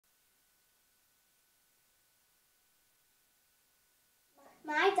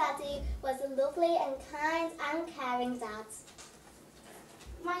My daddy was a lovely and kind and caring dad.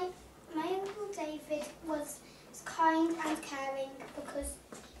 My Uncle David was kind and caring because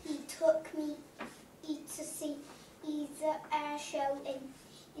he took me to see the air show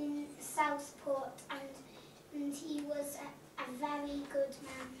in Southport, and he was a very good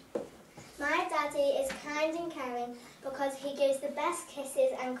man. My daddy is kind and caring because he gives the best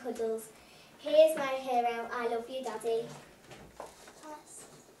kisses and cuddles. He is my hero. I love you, Daddy.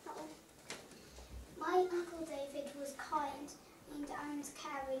 My Uncle David was kind and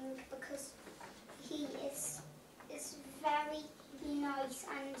caring because he is very nice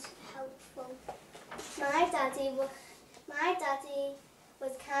and helpful. My daddy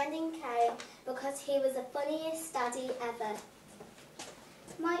was kind and caring because he was the funniest daddy ever.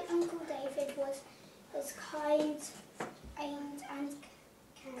 My Uncle David was kind and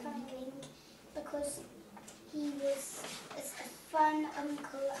caring because he was a fun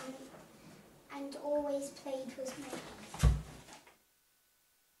uncle and always played with me.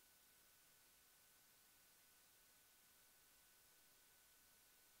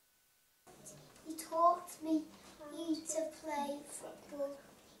 He taught me to play football.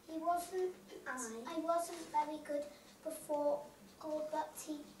 I wasn't very good before, but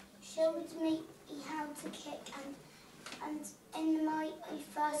he showed me how to kick, and in my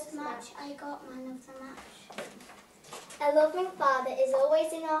first match I got man of the match. A loving father is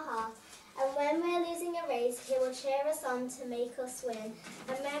always in our heart, and when we're losing a race, he will cheer us on to make us win.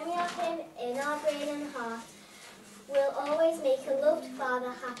 A memory of him in our brain and heart will always make a loved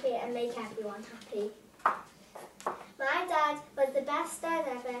father happy and make everyone happy. My dad was the best dad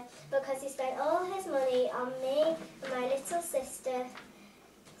ever because he spent all his money on me and my little sister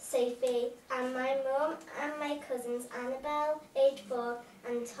Sophie, and my mum and my cousins Annabel, age 4,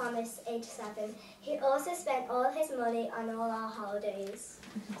 and Thomas, age 7. He also spent all his money on all our holidays.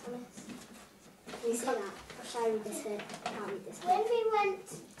 Thomas, can you see that? Or shall I read this bit? I can't read this bit. When we went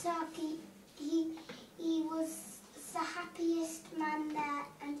to Turkey, he was the happiest man there,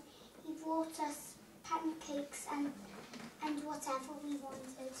 and he brought us pancakes and whatever we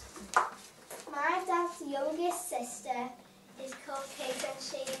wanted. My dad's youngest sister is called Kate and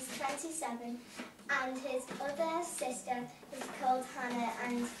she is 27, and his other sister is called Hannah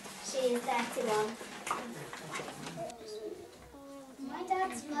and she is 31. My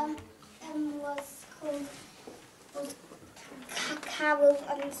dad's mum was called Carol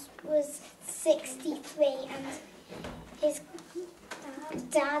and was 63, and his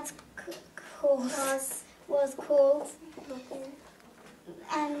dad was called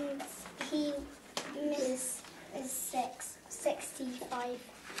and he is 65.